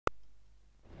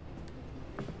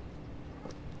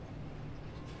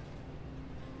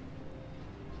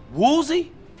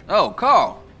Woozy? Oh,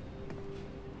 Carl.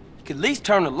 You could at least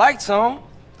turn the lights on.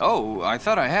 Oh, I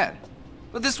thought I had.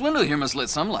 But this window here must let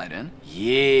some light in.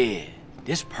 Yeah,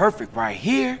 this perfect right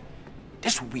here.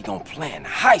 This what we gonna plan the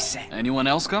heist at. Anyone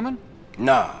else coming?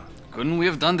 Nah. Couldn't we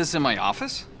have done this in my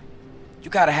office? You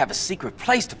gotta have a secret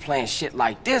place to plan shit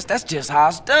like this. That's just how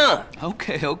it's done.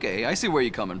 Okay, I see where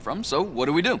you're coming from. So, what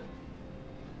do we do?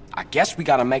 I guess we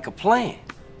gotta make a plan.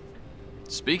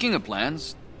 Speaking of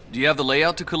plans, do you have the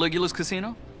layout to Caligula's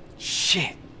casino?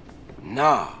 Shit.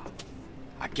 Nah.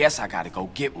 I guess I gotta go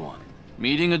get one.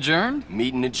 Meeting adjourned?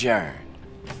 Meeting adjourned.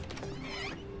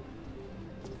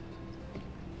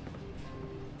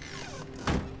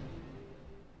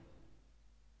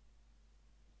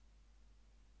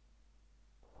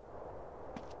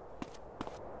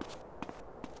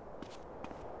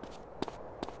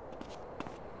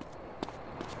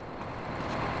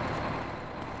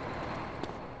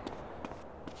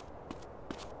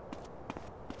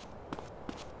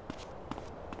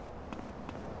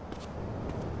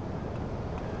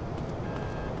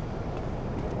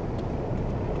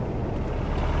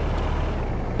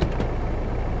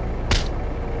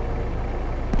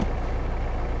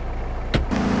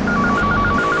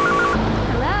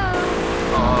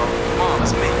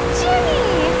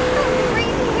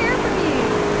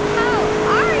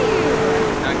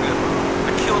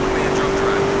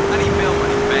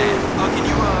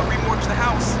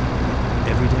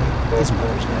 Is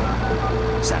Mother's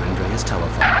Day. San Andreas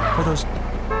telephone. For those...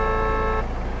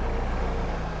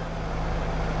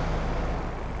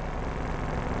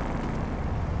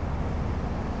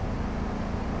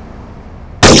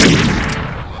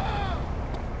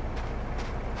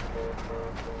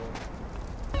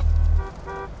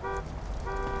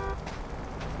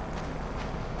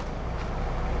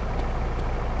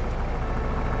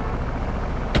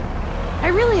 I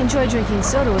really enjoy drinking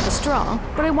soda with a straw,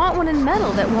 but I want one in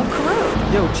metal that won't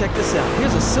corrode. Yo, check this out.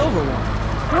 Here's a silver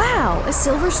one. Wow, a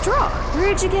silver straw.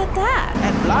 Where'd you get that?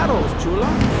 At Blotto's, chula.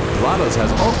 Blotto's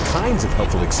has all kinds of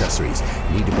helpful accessories.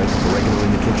 Need to break up oregano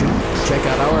in the kitchen? Check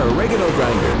out our oregano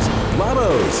grinders.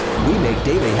 Blotto's. We make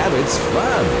daily habits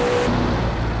fun.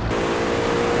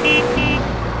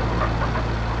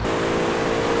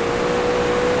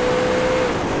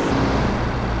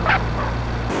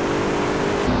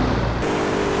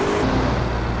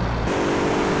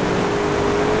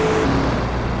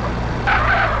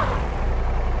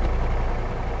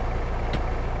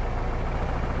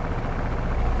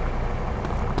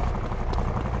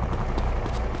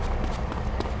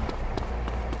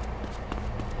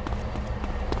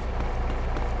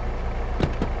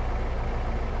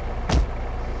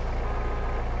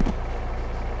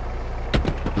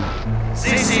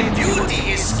 They say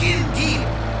beauty is skin deep,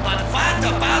 but what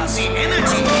about the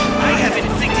energy? I have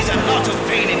inflicted a lot of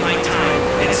pain in my time,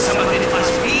 and some of it was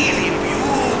really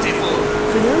beautiful.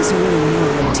 For those who really know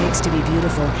what it takes to be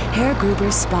beautiful, Herr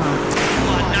Gruber's Spa. You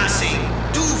are nothing.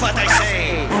 Do what I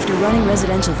say. After running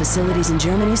residential facilities in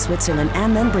Germany, Switzerland,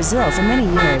 and then Brazil for many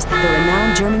years, the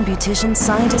renowned German beautician,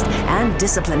 scientist, and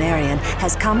disciplinarian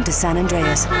has come to San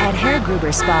Andreas. At Herr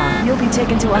Gruber's Spa, you'll be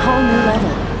taken to a whole new level.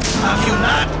 Have you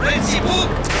not read the book?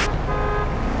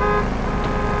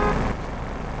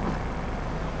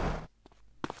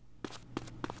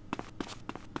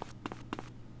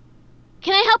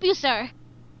 Can I help you, sir?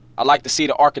 I'd like to see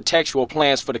the architectural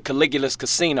plans for the Caligula's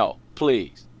casino,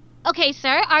 please. Okay,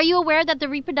 sir. Are you aware that the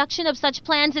reproduction of such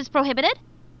plans is prohibited?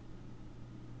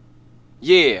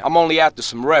 Yeah, I'm only after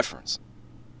some reference.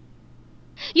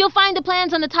 You'll find the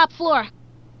plans on the top floor.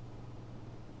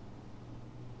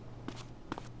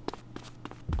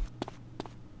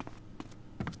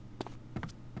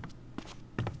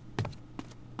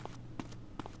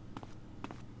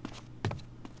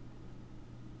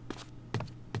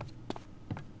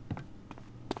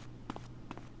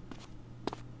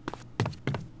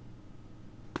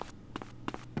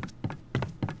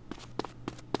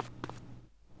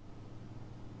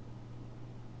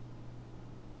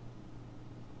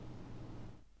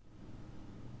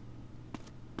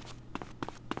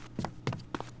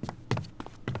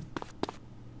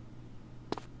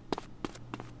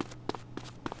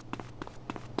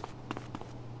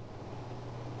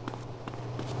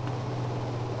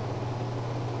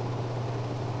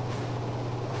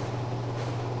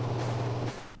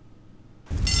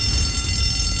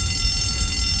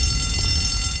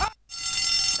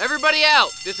 Everybody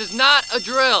out! This is not a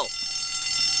drill!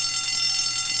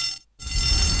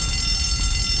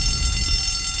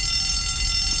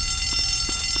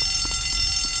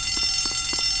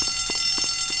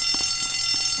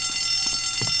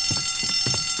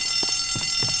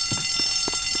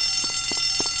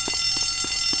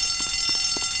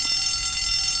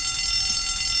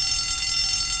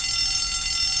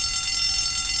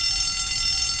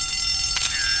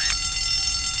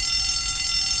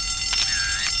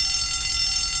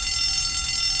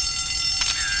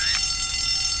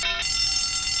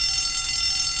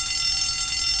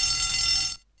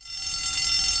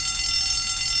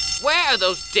 Where are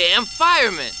those damn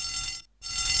firemen?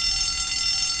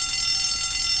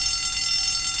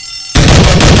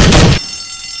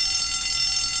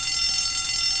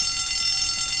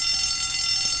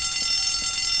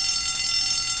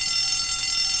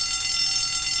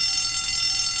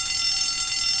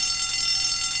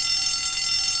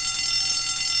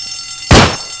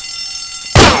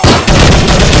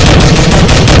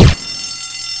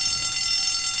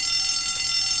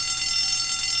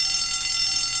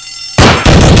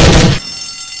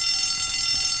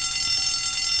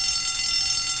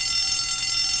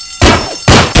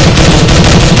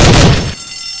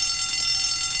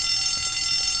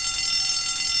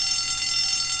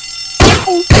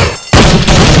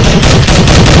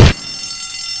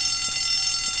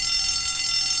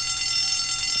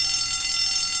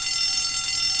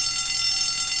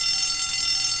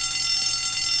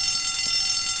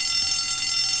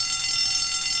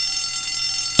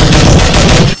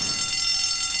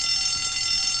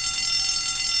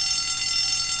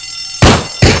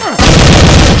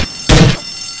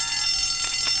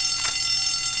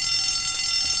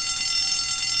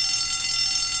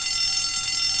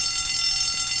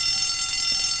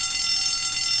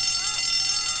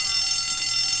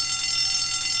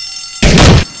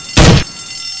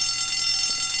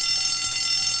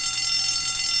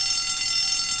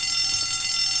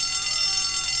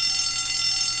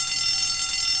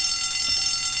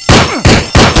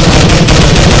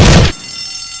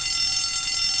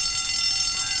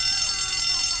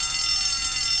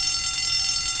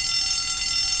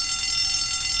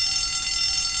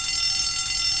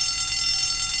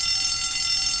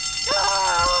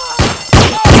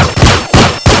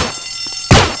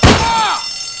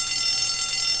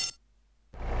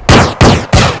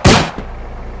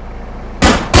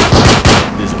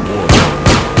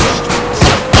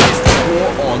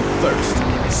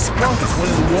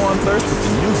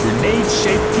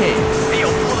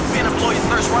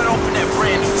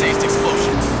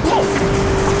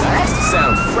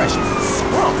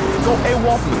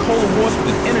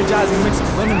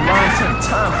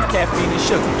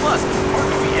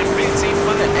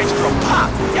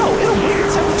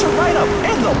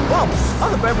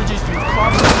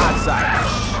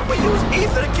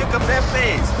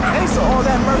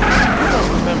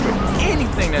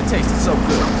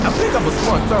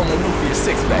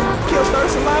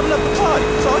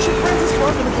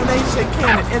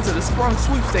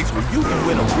 Sweepstakes where you can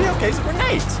win a real case of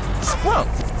grenades. Sprunk,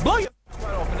 blow your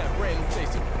right off in that brand new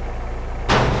tasty.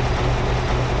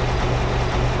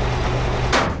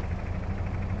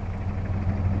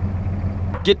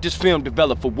 Get this film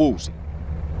developed for Woozy.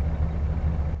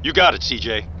 You got it,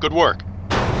 CJ. Good work.